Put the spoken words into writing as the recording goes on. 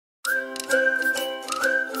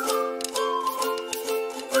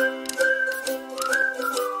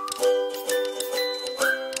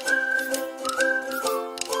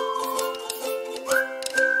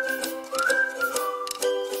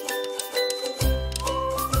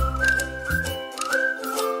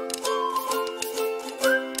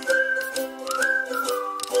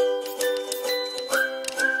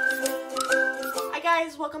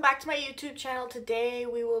to my YouTube channel. Today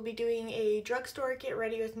we will be doing a drugstore get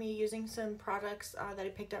ready with me using some products that I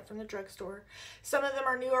picked up from the drugstore. Some of them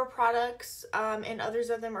are newer products and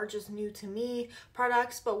others of them are just new to me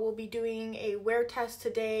products, but we'll be doing a wear test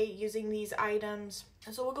today using these items.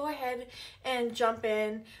 So we'll go ahead and jump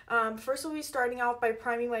in. First we'll be starting off by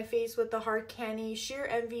priming my face with the Hard Candy Sheer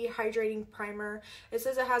Envy Hydrating Primer. It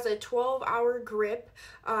says it has a 12-hour grip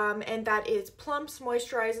and that it plumps,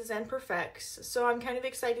 moisturizes, and perfects. So I'm kind of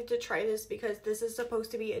excited to try this because this is supposed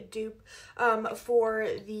to be a dupe for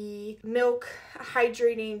the Milk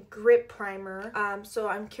Hydrating Grip Primer. So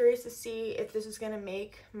I'm curious to see if this is going to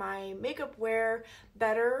make my makeup wear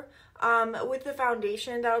better. With the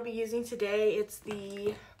foundation that I'll be using today, it's the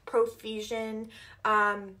Profusion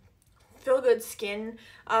Feel Good Skin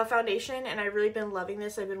foundation, and I've really been loving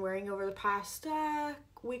this. I've been wearing over the past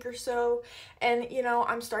week or so, and you know,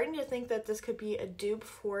 I'm starting to think that this could be a dupe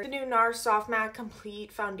for the new NARS Soft Matte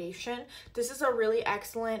Complete Foundation. This is a really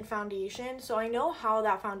excellent foundation, so I know how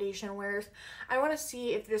that foundation wears. I want to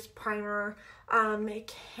see if this primer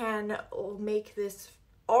can make this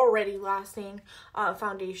already lasting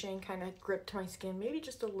foundation kind of grip to my skin maybe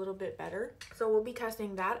just a little bit better. So we'll be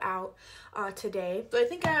testing that out today. So I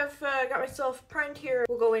think I've got myself primed here.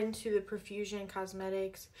 We'll go into the Profusion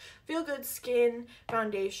Cosmetics Feel Good Skin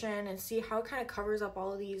foundation and see how it kind of covers up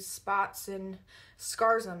all of these spots and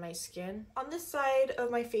scars on my skin. On this side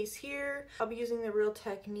of my face here, I'll be using the Real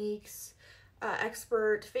Techniques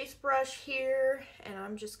Expert face brush here, and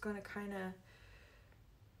I'm just gonna kind of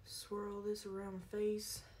swirl this around my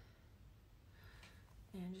face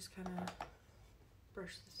and just kind of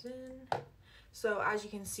brush this in. So as you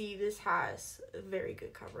can see, this has very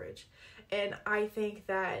good coverage, and I think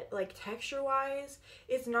that like texture wise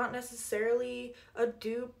it's not necessarily a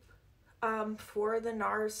dupe for the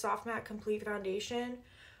NARS Soft Matte Complete Foundation,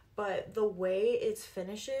 but the way it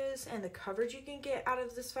finishes and the coverage you can get out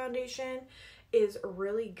of this foundation is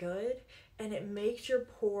really good, and it makes your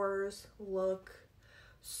pores look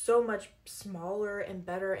so much smaller and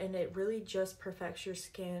better, and it really just perfects your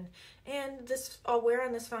skin. And this wear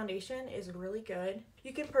on this foundation is really good.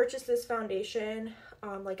 You can purchase this foundation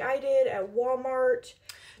like I did at Walmart.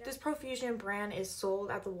 This Profusion brand is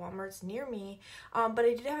sold at the Walmarts near me, but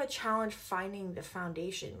I did have a challenge finding the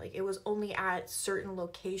foundation. Like, it was only at certain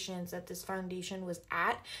locations that this foundation was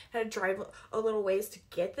at. I had to drive a little ways to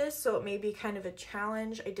get this, so it may be kind of a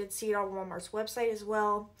challenge. I did see it on Walmart's website as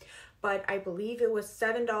well, but I believe it was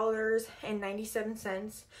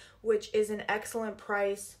 $7.97, which is an excellent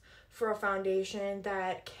price for a foundation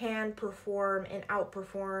that can perform and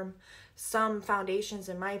outperform some foundations,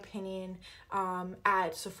 in my opinion,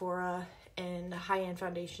 at Sephora and high-end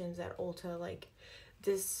foundations at Ulta. Like,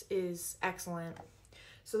 this is excellent.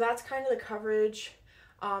 So that's kind of the coverage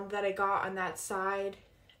that I got on that side,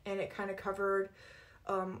 and it kind of covered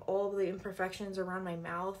all of the imperfections around my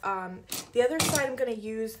mouth. The other side, I'm going to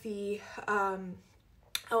use the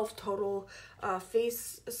e.l.f. Total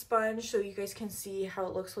face sponge so you guys can see how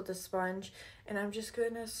it looks with the sponge, and I'm just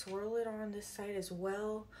going to swirl it on this side as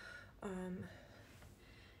well. And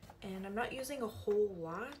I'm not using a whole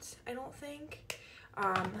lot, I don't think,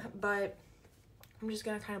 but I'm just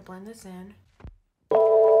going to kind of blend this in.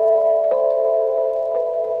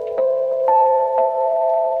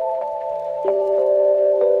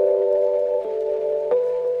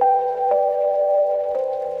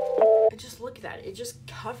 Just look at that, it just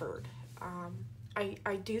covered.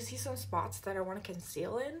 I do see some spots that I want to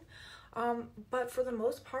conceal in, but for the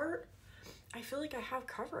most part I feel like I have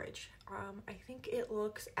coverage. I think it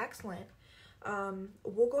looks excellent.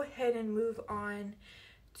 We'll go ahead and move on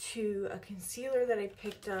to a concealer that I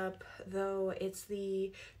picked up, though. It's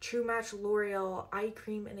the True Match L'Oreal Eye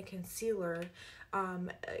Cream and a Concealer,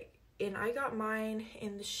 and I got mine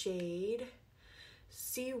in the shade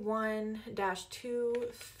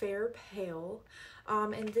C1-2 Fair Pale,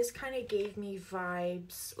 and this kind of gave me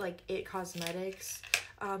vibes like It Cosmetics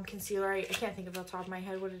concealer. I can't think of off the top of my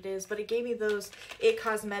head what it is, but it gave me those It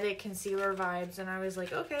Cosmetic concealer vibes, and I was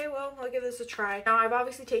like, okay, well, I'll give this a try. Now, I've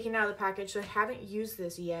obviously taken it out of the package, so I haven't used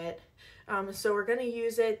this yet. So we're going to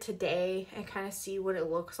use it today and kind of see what it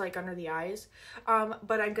looks like under the eyes.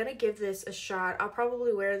 But I'm going to give this a shot. I'll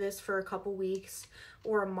probably wear this for a couple weeks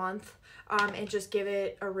or a month and just give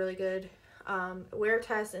it a really good wear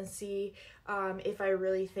test and see if I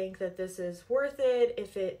really think that this is worth it,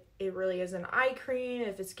 if it really is an eye cream,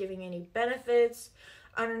 if it's giving any benefits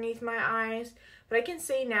underneath my eyes. But I can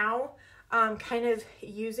say now, kind of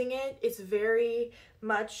using it, it's very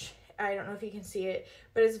much I don't know if you can see it,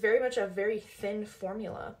 but it's very much a very thin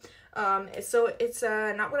formula. So it's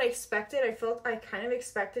not what I expected. I kind of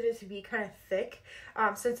expected it to be kind of thick,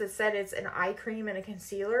 since it said it's an eye cream and a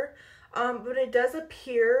concealer. But it does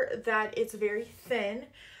appear that it's very thin,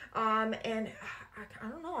 and I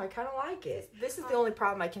don't know, I kind of like it. This is the only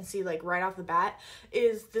problem I can see, like, right off the bat,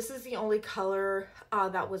 is this is the only color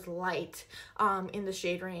that was light in the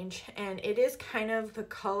shade range, and it is kind of the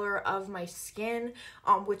color of my skin,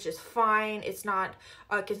 which is fine. It's not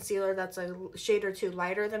a concealer that's a shade or two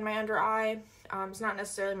lighter than my under eye. It's not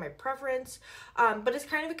necessarily my preference, but it's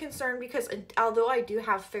kind of a concern because although I do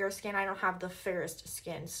have fair skin, I don't have the fairest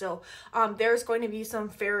skin. So there's going to be some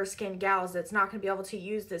fairer skin gals that's not going to be able to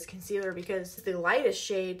use this concealer because it's the lightest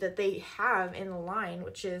shade that they have in the line,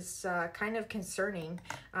 which is kind of concerning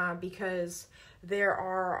because there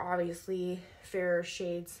are obviously fairer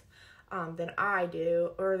shades than I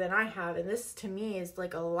do, or than I have. And this to me is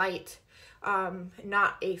like a light,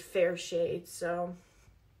 not a fair shade. So...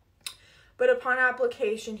 But upon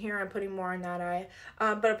application here, I'm putting more on that eye,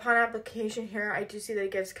 but upon application here, I do see that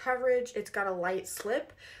it gives coverage. It's got a light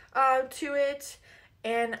slip to it,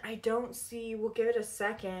 and I don't see, we'll give it a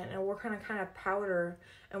second, and we're kind of powder,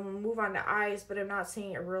 and we'll move on to eyes, but I'm not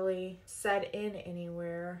seeing it really set in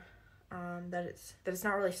anywhere, that it's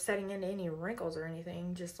not really setting into any wrinkles or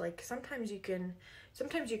anything. Just like sometimes you can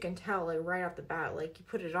tell, like right off the bat, like you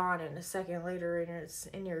put it on and a second later and it's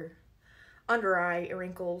in your under eye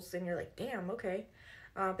wrinkles and you're like, damn, okay.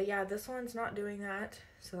 But yeah, this one's not doing that,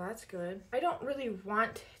 so that's good. I don't really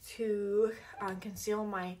want to conceal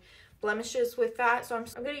my blemishes with that, so I'm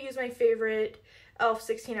going to use my favorite e.l.f.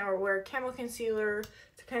 16-Hour Wear Camo Concealer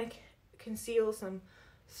to kind of conceal some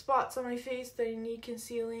spots on my face that I need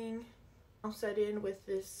concealing. I'll set in with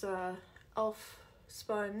this e.l.f.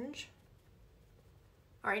 sponge.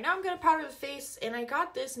 Alright, now I'm going to powder the face, and I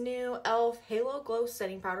got this new e.l.f. Halo Glow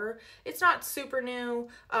Setting Powder. It's not super new,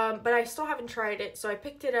 but I still haven't tried it, so I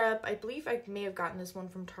picked it up. I believe I may have gotten this one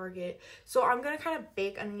from Target. So I'm going to kind of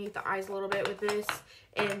bake underneath the eyes a little bit with this,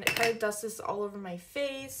 and kind of dust this all over my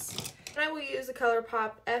face. And I will use the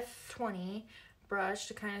ColourPop F20 brush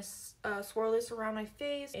to kind of swirl this around my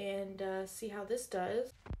face and see how this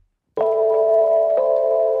does.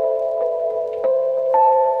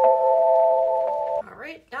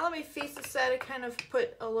 Alright, now that my face is set, I kind of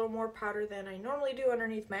put a little more powder than I normally do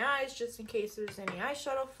underneath my eyes, just in case there's any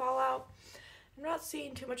eyeshadow fallout. I'm not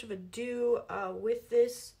seeing too much of a dew with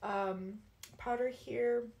this powder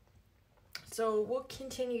here, so we'll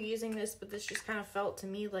continue using this, but this just kind of felt to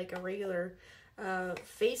me like a regular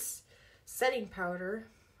face setting powder.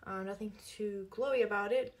 Nothing too glowy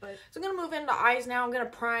about it, but so I'm gonna move into eyes now. I'm gonna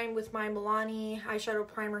prime with my Milani eyeshadow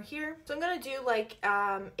primer here. So I'm gonna do like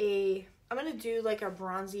a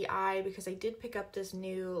bronzy eye because I did pick up this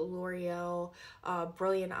new L'Oreal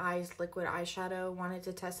Brilliant Eyes liquid eyeshadow. Wanted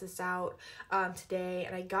to test this out today,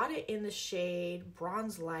 and I got it in the shade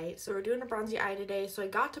Bronze Light. So we're doing a bronzy eye today, so I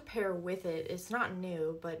got to pair with it. It's not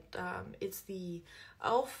new, but it's the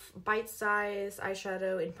e.l.f. Bite Size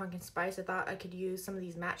eyeshadow in Pumpkin Spice. I thought I could use some of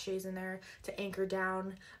these matte shades in there to anchor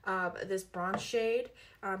down this bronze shade.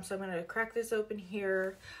 So I'm going to crack this open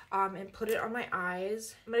here and put it on my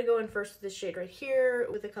eyes. I'm going to go in first with this shade right here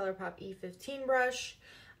with the ColourPop E15 brush.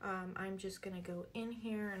 I'm just going to go in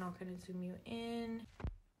here and I'll kind of zoom you in.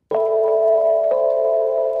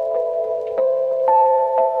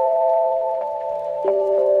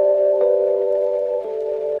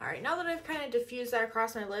 Now that I've kind of diffused that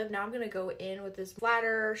across my lid, now I'm going to go in with this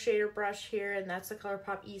flatter shader brush here, and that's the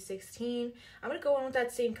ColourPop E16. I'm going to go in with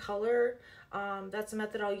that same color. That's the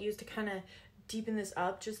method I'll use to kind of deepen this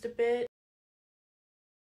up just a bit.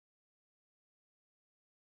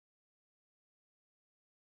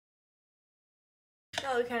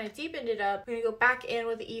 Now that we kind of deepened it up, I'm going to go back in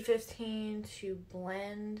with the E15 to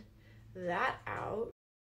blend that out.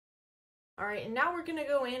 Alright, and now we're going to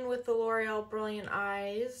go in with the L'Oreal Brilliant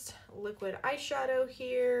Eyes liquid eyeshadow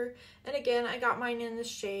here. And again, I got mine in the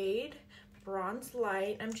shade Bronze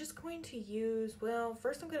Light. I'm just going to use, well,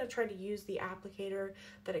 first I'm going to try to use the applicator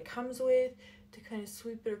that it comes with to kind of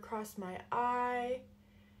sweep it across my eye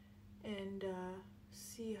and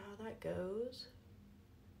see how that goes.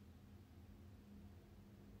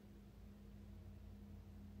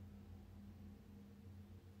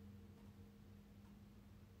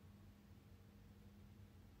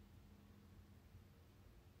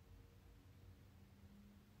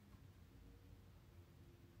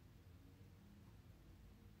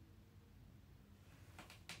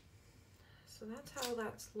 So that's how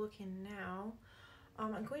that's looking now.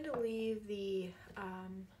 I'm going to leave the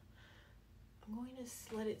I'm going to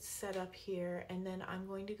let it set up here, and then I'm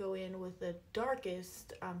going to go in with the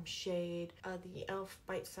darkest shade of the e.l.f.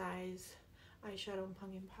 Bite Size Eyeshadow in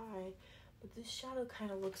Pumpkin Pie. But this shadow kind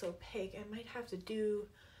of looks opaque. I might have to do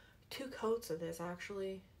 2 coats of this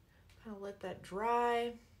actually. Kind of let that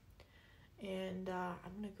dry. And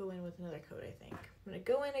I'm going to go in with another coat, I think. I'm going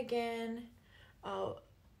to go in again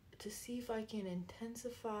to see if I can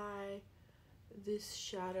intensify this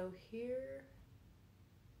shadow here.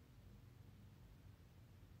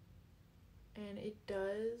 And it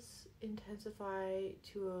does intensify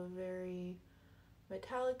to a very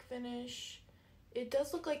metallic finish. It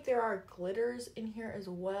does look like there are glitters in here as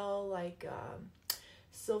well, like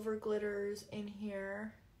silver glitters in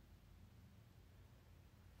here.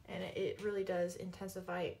 And it really does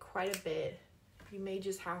intensify it quite a bit. You may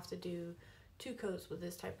just have to do 2 coats with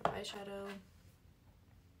this type of eyeshadow.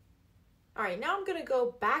 All right, now I'm gonna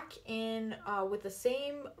go back in with the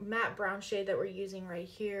same matte brown shade that we're using right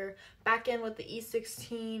here, back in with the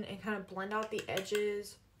E16 and kind of blend out the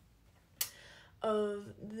edges of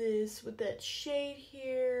this with that shade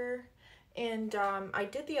here. And I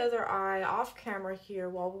did the other eye off camera here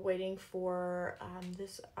while we're waiting for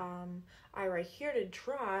this eye right here to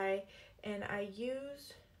dry, and I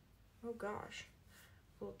used, oh gosh,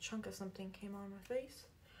 a little chunk of something came on my face.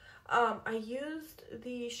 I used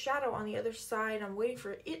the shadow on the other side. I'm waiting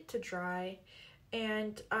for it to dry,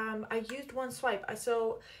 and I used 1 swipe.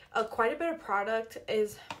 So quite a bit of product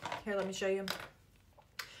is here. Let me show you.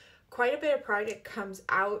 Quite a bit of product comes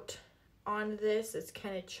out on this. It's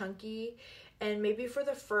kind of chunky, and maybe for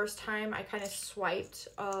the first time I kind of swiped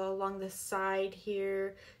along the side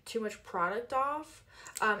here too much product off,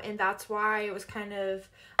 and that's why it was kind of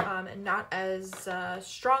not as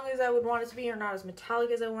strong as I would want it to be, or not as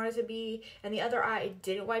metallic as I wanted it to be. And the other eye, I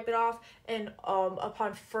didn't wipe it off, and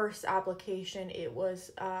upon first application it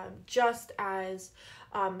was just as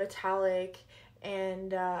metallic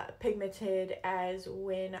and pigmented as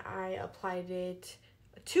when I applied it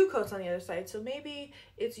 2 coats on the other side. So maybe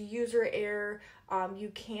it's user error. You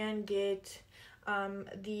can get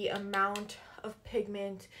the amount of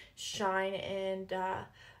pigment, shine, and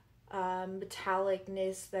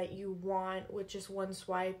metallicness that you want with just 1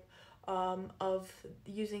 swipe of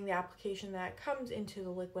using the application that comes into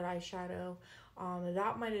the liquid eyeshadow.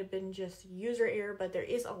 That might have been just user error, but there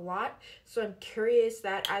is a lot. So I'm curious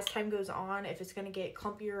that as time goes on, if it's going to get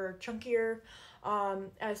clumpier or chunkier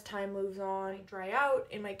as time moves on. Dry out,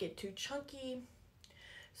 it might get too chunky.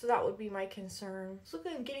 So that would be my concern. It's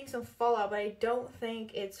looking like I'm getting some fallout, but I don't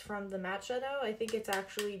think it's from the matte shadow. I think it's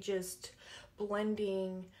actually just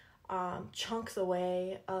blending chunks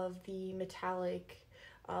away of the metallic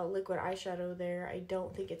liquid eyeshadow there. I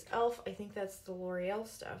don't think it's e.l.f. I think that's the L'Oreal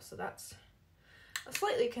stuff. So that's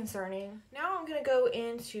slightly concerning. Now I'm gonna go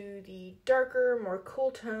into the darker, more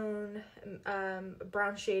cool tone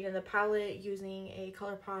brown shade in the palette using a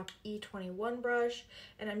ColourPop E21 brush,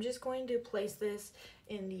 and I'm just going to place this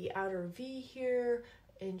in the outer V here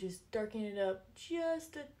and just darken it up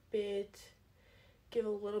just a bit, give a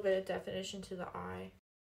little bit of definition to the eye.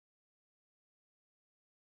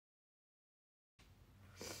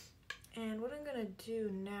 And what I'm gonna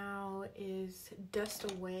do now is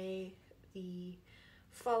dust away the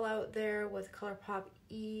fallout there with ColourPop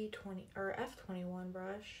E20 or F21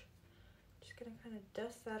 brush. Just gonna kind of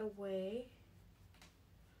dust that away,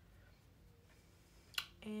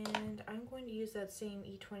 and I'm going to use that same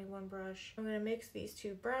E21 brush. I'm gonna mix these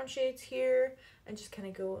 2 brown shades here and just kind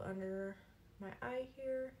of go under my eye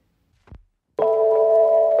here. All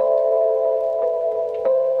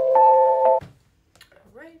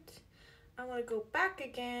right, I want to go back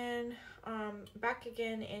again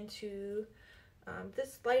into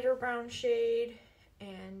this lighter brown shade,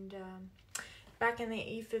 and back in the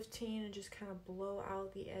E15, and just kind of blow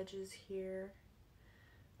out the edges here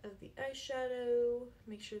of the eyeshadow.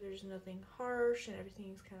 Make sure there's nothing harsh and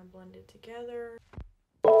everything's kind of blended together.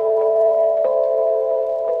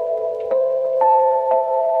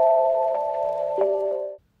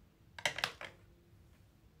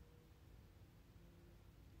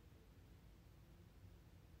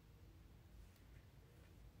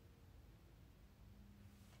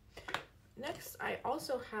 Next, I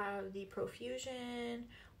also have the Profusion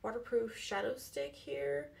waterproof shadow stick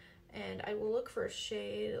here, and I will look for a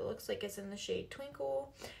shade. It looks like it's in the shade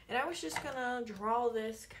Twinkle, and I was just gonna draw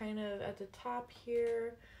this kind of at the top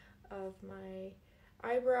here of my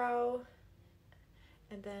eyebrow,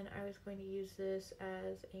 and then I was going to use this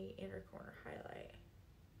as a inner corner highlight.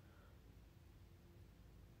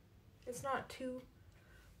 It's not too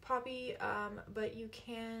poppy, but you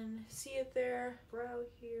can see it there. Brow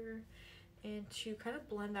here. And to kind of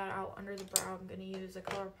blend that out under the brow, I'm going to use a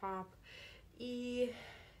ColourPop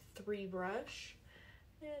E3 brush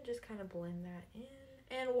and just kind of blend that in.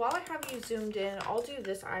 And while I have you zoomed in, I'll do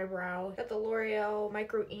this eyebrow. Got the L'Oreal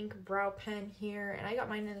Micro Ink brow pen here, and I got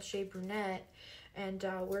mine in the shade Brunette. And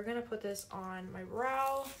we're gonna put this on my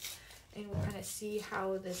brow, and we'll kind of see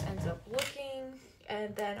how this ends up looking.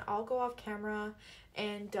 And then I'll go off camera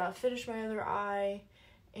and finish my other eye.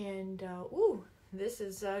 And ooh, this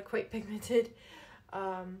is quite pigmented.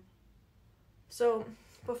 So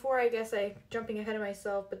before, I guess I'm jumping ahead of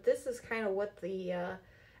myself, but this is kind of what the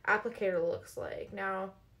applicator looks like.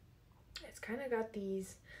 Now it's kind of got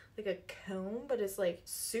these like a comb, but it's like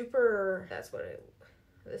super,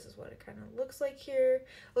 this is what it kind of looks like here.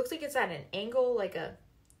 Looks like it's at an angle, like a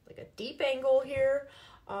deep angle here.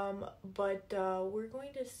 But we're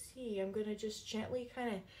going to see. I'm going to just gently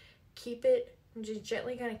kind of keep it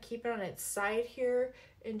on its side here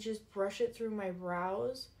and just brush it through my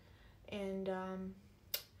brows and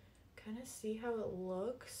kind of see how it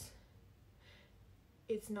looks.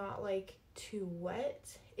 It's not like too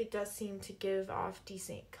wet. It does seem to give off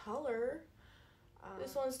decent color.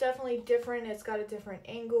 This one's definitely different. It's got a different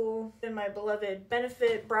angle than my beloved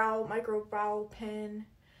Benefit micro brow pen.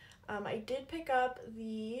 I did pick up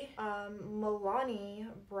the Milani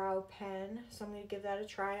brow pen, so I'm going to give that a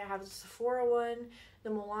try. I have the Sephora one, the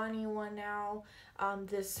Milani one now,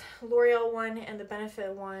 this L'Oreal one, and the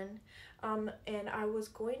Benefit one. And I was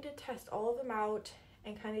going to test all of them out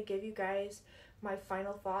and kind of give you guys my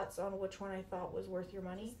final thoughts on which one I thought was worth your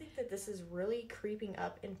money. I think that this is really creeping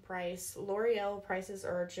up in price. L'Oreal prices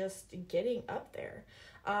are just getting up there.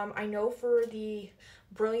 I know for the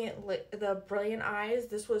Brilliant Eyes,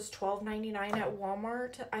 this was $12.99 at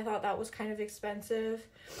Walmart. I thought that was kind of expensive.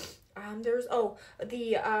 There's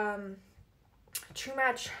the True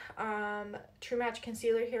Match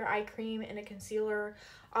concealer here, eye cream and a concealer.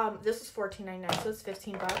 This is $14.99, so it's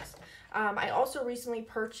 15 bucks. I also recently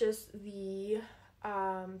purchased the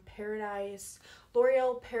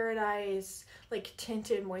L'Oreal Paradise like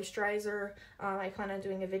tinted moisturizer. I plan on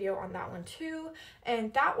doing a video on that one too,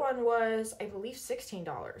 and that one was, I believe,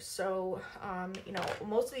 $16. So you know,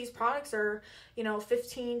 most of these products are, you know,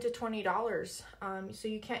 $15 to $20. So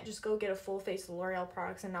you can't just go get a full face of L'Oreal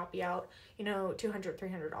products and not be out, you know, $200,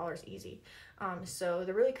 $300 easy. So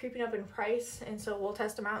they're really creeping up in price, and so we'll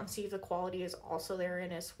test them out and see if the quality is also there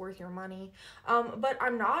and it's worth your money. But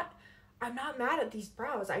I'm not mad at these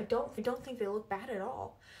brows. I don't think they look bad at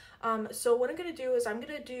all. So what I'm gonna do is I'm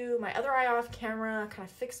gonna do my other eye off camera, kind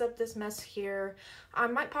of fix up this mess here. I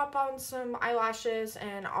might pop on some eyelashes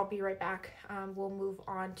and I'll be right back. We'll move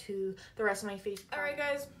on to the rest of my face. Alright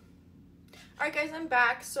guys, I'm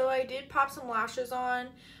back. So I did pop some lashes on,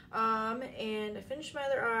 and I finished my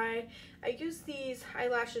other eye. I used these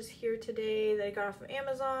eyelashes here today that I got off of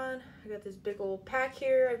Amazon. I got this big old pack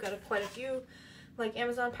here. I've got quite a few like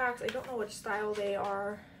Amazon packs. I don't know which style they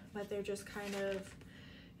are, but they're just kind of,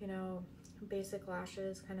 you know, basic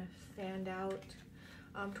lashes, kind of fanned out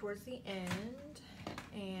towards the end.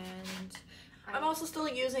 And I'm also still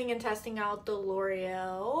using and testing out the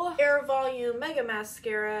L'Oreal Air Volume Mega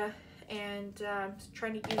Mascara, and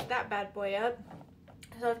trying to use that bad boy up.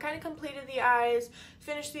 So I've kind of completed the eyes,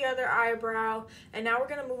 finished the other eyebrow, and now we're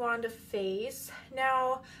going to move on to face.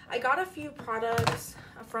 Now, I got a few products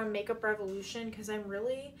from Makeup Revolution because I'm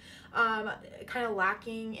really kind of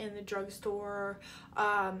lacking in the drugstore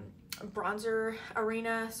bronzer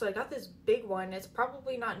arena. So I got this big one. It's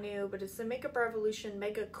probably not new, but it's the Makeup Revolution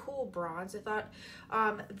Mega Cool Bronze. I thought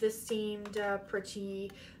this seemed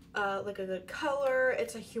pretty like a good color.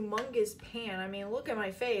 It's a humongous pan. I mean, look at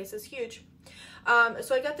my face. It's huge.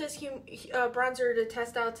 So I got this bronzer to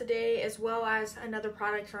test out today, as well as another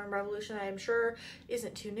product from Revolution that I'm sure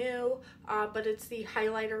isn't too new, but it's the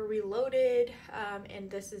Highlighter Reloaded, and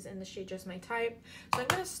this is in the shade Just My Type. So I'm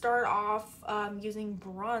going to start off using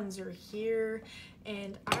bronzer here,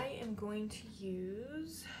 and I am going to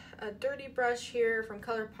use a dirty brush here from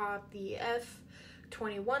ColourPop, the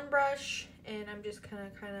F21 brush, and I'm just gonna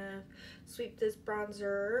kind of sweep this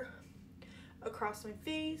bronzer across my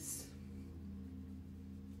face.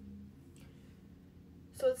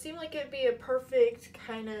 So it seemed like it'd be a perfect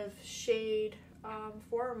kind of shade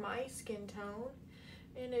for my skin tone,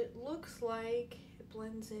 and it looks like it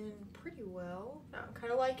blends in pretty well. I'm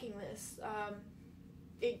kind of liking this.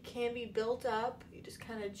 It can be built up. You just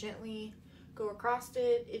kind of gently go across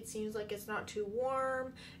it. It seems like it's not too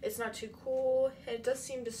warm, it's not too cool, and it does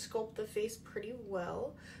seem to sculpt the face pretty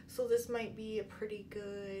well. So this might be a pretty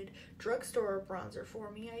good drugstore bronzer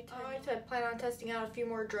for me. I plan on testing out a few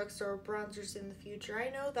more drugstore bronzers in the future. I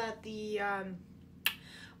know that the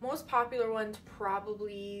Most popular one's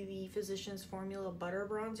probably the Physicians Formula Butter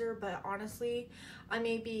Bronzer, but honestly, I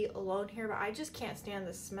may be alone here, but I just can't stand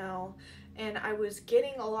the smell. And I was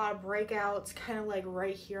getting a lot of breakouts kind of like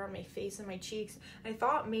right here on my face and my cheeks. I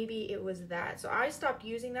thought maybe it was that, so I stopped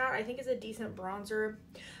using that. I think it's a decent bronzer,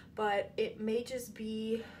 but it may just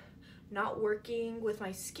be not working with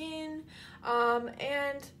my skin,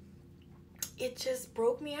 and it just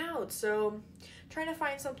broke me out. So trying to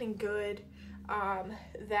find something good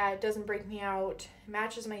that doesn't break me out,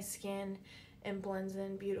 matches my skin, and blends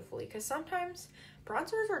in beautifully, because sometimes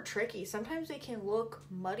bronzers are tricky. Sometimes they can look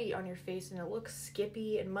muddy on your face and it looks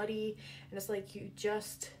skippy and muddy, and it's like you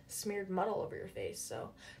just smeared mud all over your face.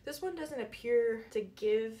 So this one doesn't appear to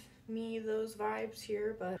give me those vibes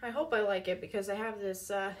here, but I hope I like it because I have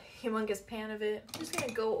this humongous pan of it. I'm just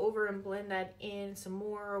gonna go over and blend that in some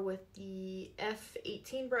more with the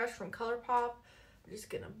F18 brush from ColourPop. I'm just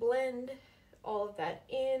gonna blend all of that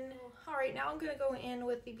in. All right, now I'm gonna go in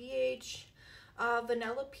with the BH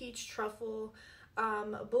Vanilla Peach Truffle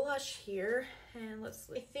blush here, and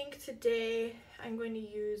I think today I'm going to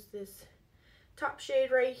use this top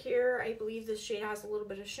shade right here. I believe this shade has a little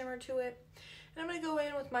bit of shimmer to it, and I'm going to go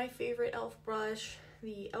in with my favorite e.l.f. brush,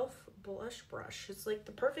 the e.l.f. blush brush. It's like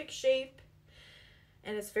the perfect shape,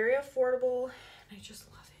 and it's very affordable, and I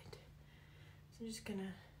just love it. So I'm just going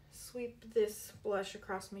to sweep this blush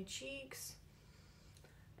across my cheeks,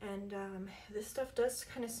 and this stuff does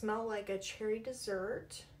kind of smell like a cherry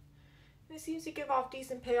dessert. It seems to give off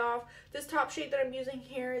decent payoff. This top shade that I'm using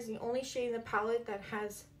here is the only shade in the palette that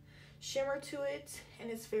has shimmer to it, and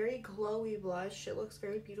it's very glowy blush. It looks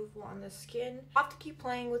very beautiful on the skin. I'll have to keep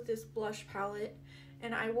playing with this blush palette,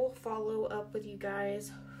 and I will follow up with you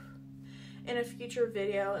guys in a future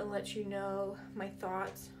video and let you know my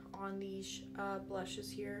thoughts on these blushes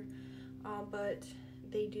here. But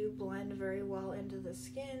they do blend very well into the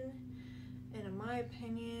skin, and in my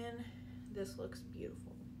opinion, this looks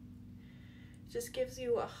beautiful. Just gives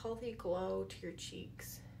you a healthy glow to your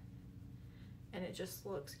cheeks, and it just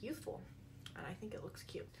looks youthful, and I think it looks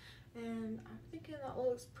cute, and I'm thinking that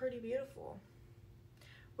looks pretty beautiful.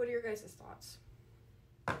 What are your guys' thoughts?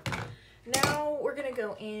 Now we're gonna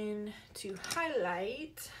go in to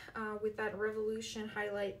highlight with that Revolution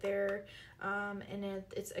highlight there, and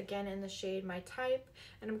it's again in the shade My Type,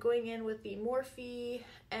 and I'm going in with the Morphe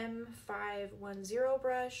M510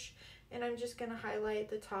 brush, and I'm just gonna highlight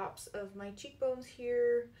the tops of my cheekbones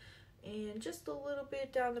here, and just a little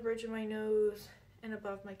bit down the bridge of my nose and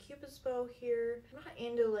above my cupid's bow here. I'm not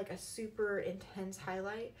into like a super intense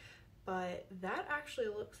highlight, but that actually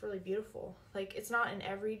looks really beautiful. Like, it's not an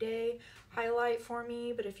everyday highlight for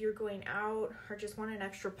me, but if you're going out or just want an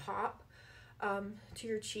extra pop to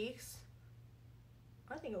your cheeks,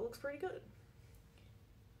 I think it looks pretty good.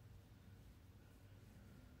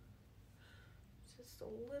 Just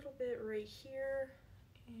a little bit right here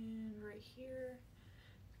and right here,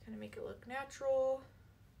 kind of make it look natural.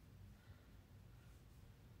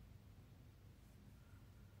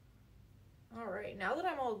 All right, now that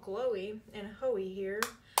I'm all glowy and hoey here,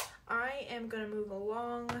 I am gonna move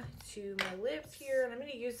along to my lips here, and I'm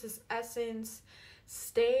gonna use this Essence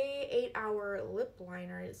Stay 8-Hour Lip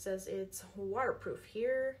Liner. It says it's waterproof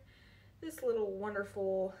here. This little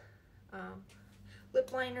wonderful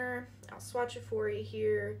lip liner. I'll swatch it for you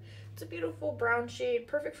here. It's a beautiful brown shade,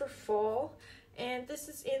 perfect for fall, and this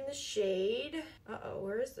is in the shade,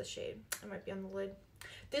 where is the shade? It might be on the lid.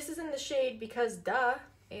 This is in the shade Because Duh.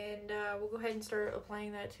 And we'll go ahead and start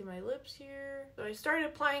applying that to my lips here. So I started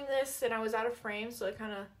applying this and I was out of frame, so I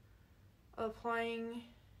kind of applying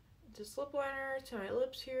this lip liner to my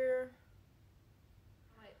lips here.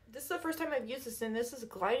 This is the first time I've used this, and this is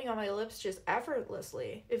gliding on my lips just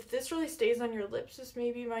effortlessly. If this really stays on your lips, this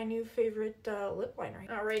may be my new favorite lip liner.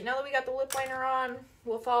 All right, now that we got the lip liner on,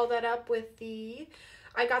 we'll follow that up with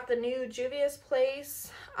I got the new Juvia's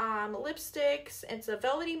Place lipsticks. It's a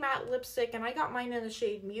velvety matte lipstick, and I got mine in the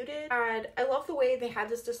shade Muted. I love the way they had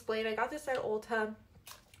this displayed. I got this at Ulta.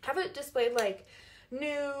 Have it displayed like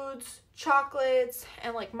nudes, chocolates,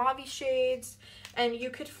 and like mauve shades, and you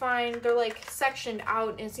could find, they're like sectioned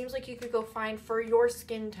out, and it seems like you could go find for your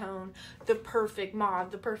skin tone the perfect mauve,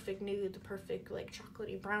 the perfect nude, the perfect like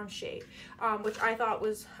chocolatey brown shade, which I thought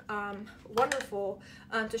was wonderful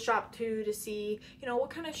to shop to see, you know, what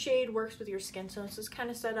kind of shade works with your skin tone. So it's kind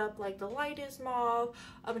of set up like the lightest mauve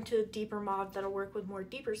up into the deeper mauve that'll work with more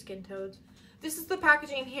deeper skin tones. This is the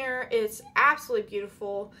packaging here. It's absolutely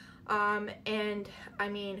beautiful. And I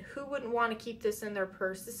mean, who wouldn't want to keep this in their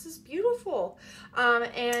purse? This is beautiful.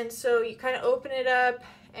 And so you kind of open it up,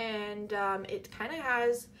 and it kind of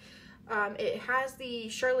has It has the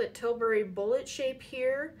Charlotte Tilbury bullet shape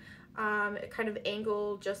here, kind of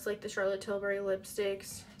angled just like the Charlotte Tilbury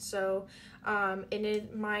lipsticks. So in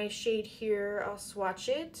my shade here, I'll swatch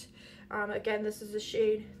it. Again, this is the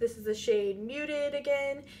shade Muted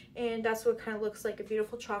again, and that's what kind of looks like a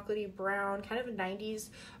beautiful chocolatey brown, kind of a 90s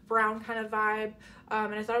brown kind of vibe,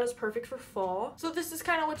 and I thought it was perfect for fall. So this is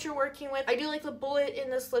kind of what you're working with. I do like the bullet in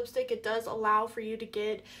this lipstick. It does allow for you to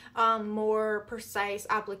get more precise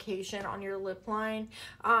application on your lip line,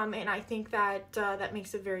 and I think that that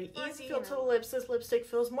makes it very easy. Feel to the lips. This lipstick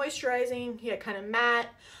feels moisturizing, yet kind of matte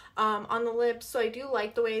on the lips, so I do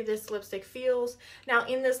like the way this lipstick feels. Now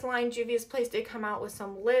in this line, Juvia's Place did come out with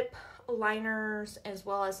some lip liners as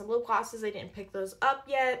well as some lip glosses. I didn't pick those up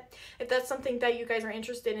yet. If that's something that you guys are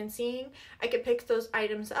interested in seeing, I could pick those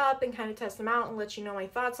items up and kind of test them out and let you know my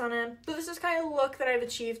thoughts on them. So this is kind of the look that I've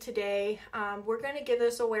achieved today. We're going to give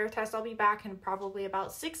this a wear test. I'll be back in probably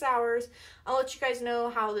about 6 hours. I'll let you guys know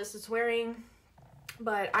how this is wearing.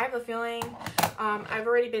 But I have a feeling, I've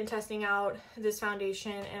already been testing out this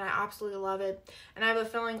foundation and I absolutely love it. And I have a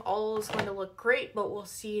feeling all is going to look great, but we'll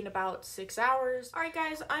see in about 6 hours. Alright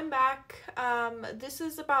guys, I'm back. This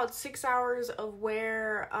is about 6 hours of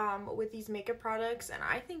wear with these makeup products, and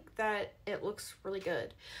I think that it looks really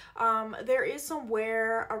good. There is some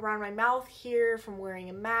wear around my mouth here from wearing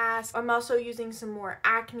a mask. I'm also using some more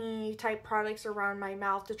acne type products around my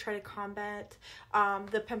mouth to try to combat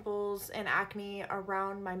the pimples and acne around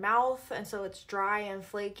my mouth, and so it's dry and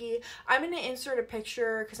flaky. I'm going to insert a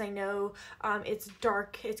picture because I know it's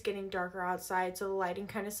dark, it's getting darker outside, so the lighting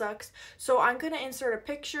kind of sucks. So I'm going to insert a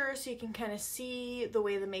picture so you can kind of see the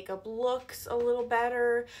way the makeup looks a little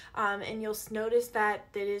better, and you'll notice that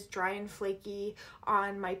it is dry and flaky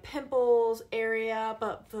on my pimples area,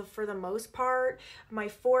 but for the most part, my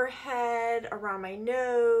forehead, around my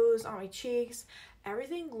nose, on my cheeks,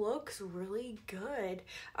 everything looks really good.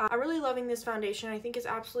 I'm really loving this foundation. I think it's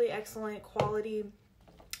absolutely excellent quality.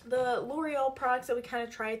 The L'Oreal products that we kind of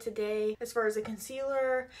tried today, as far as the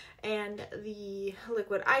concealer and the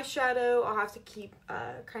liquid eyeshadow, I'll have to keep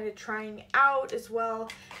kind of trying out, as well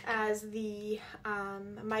as the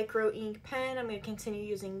micro ink pen. I'm going to continue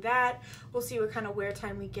using that. We'll see what kind of wear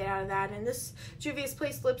time we get out of that. And this Juvia's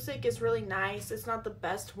Place lipstick is really nice. It's not the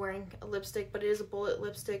best wearing lipstick, but it is a bullet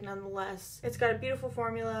lipstick nonetheless. It's got a beautiful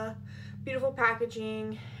formula, beautiful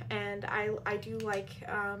packaging, and I do like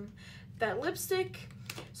that lipstick.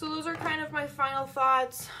 So those are kind of my final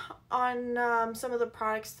thoughts on some of the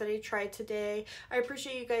products that I tried today. I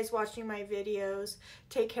appreciate you guys watching my videos.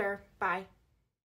 Take care. Bye.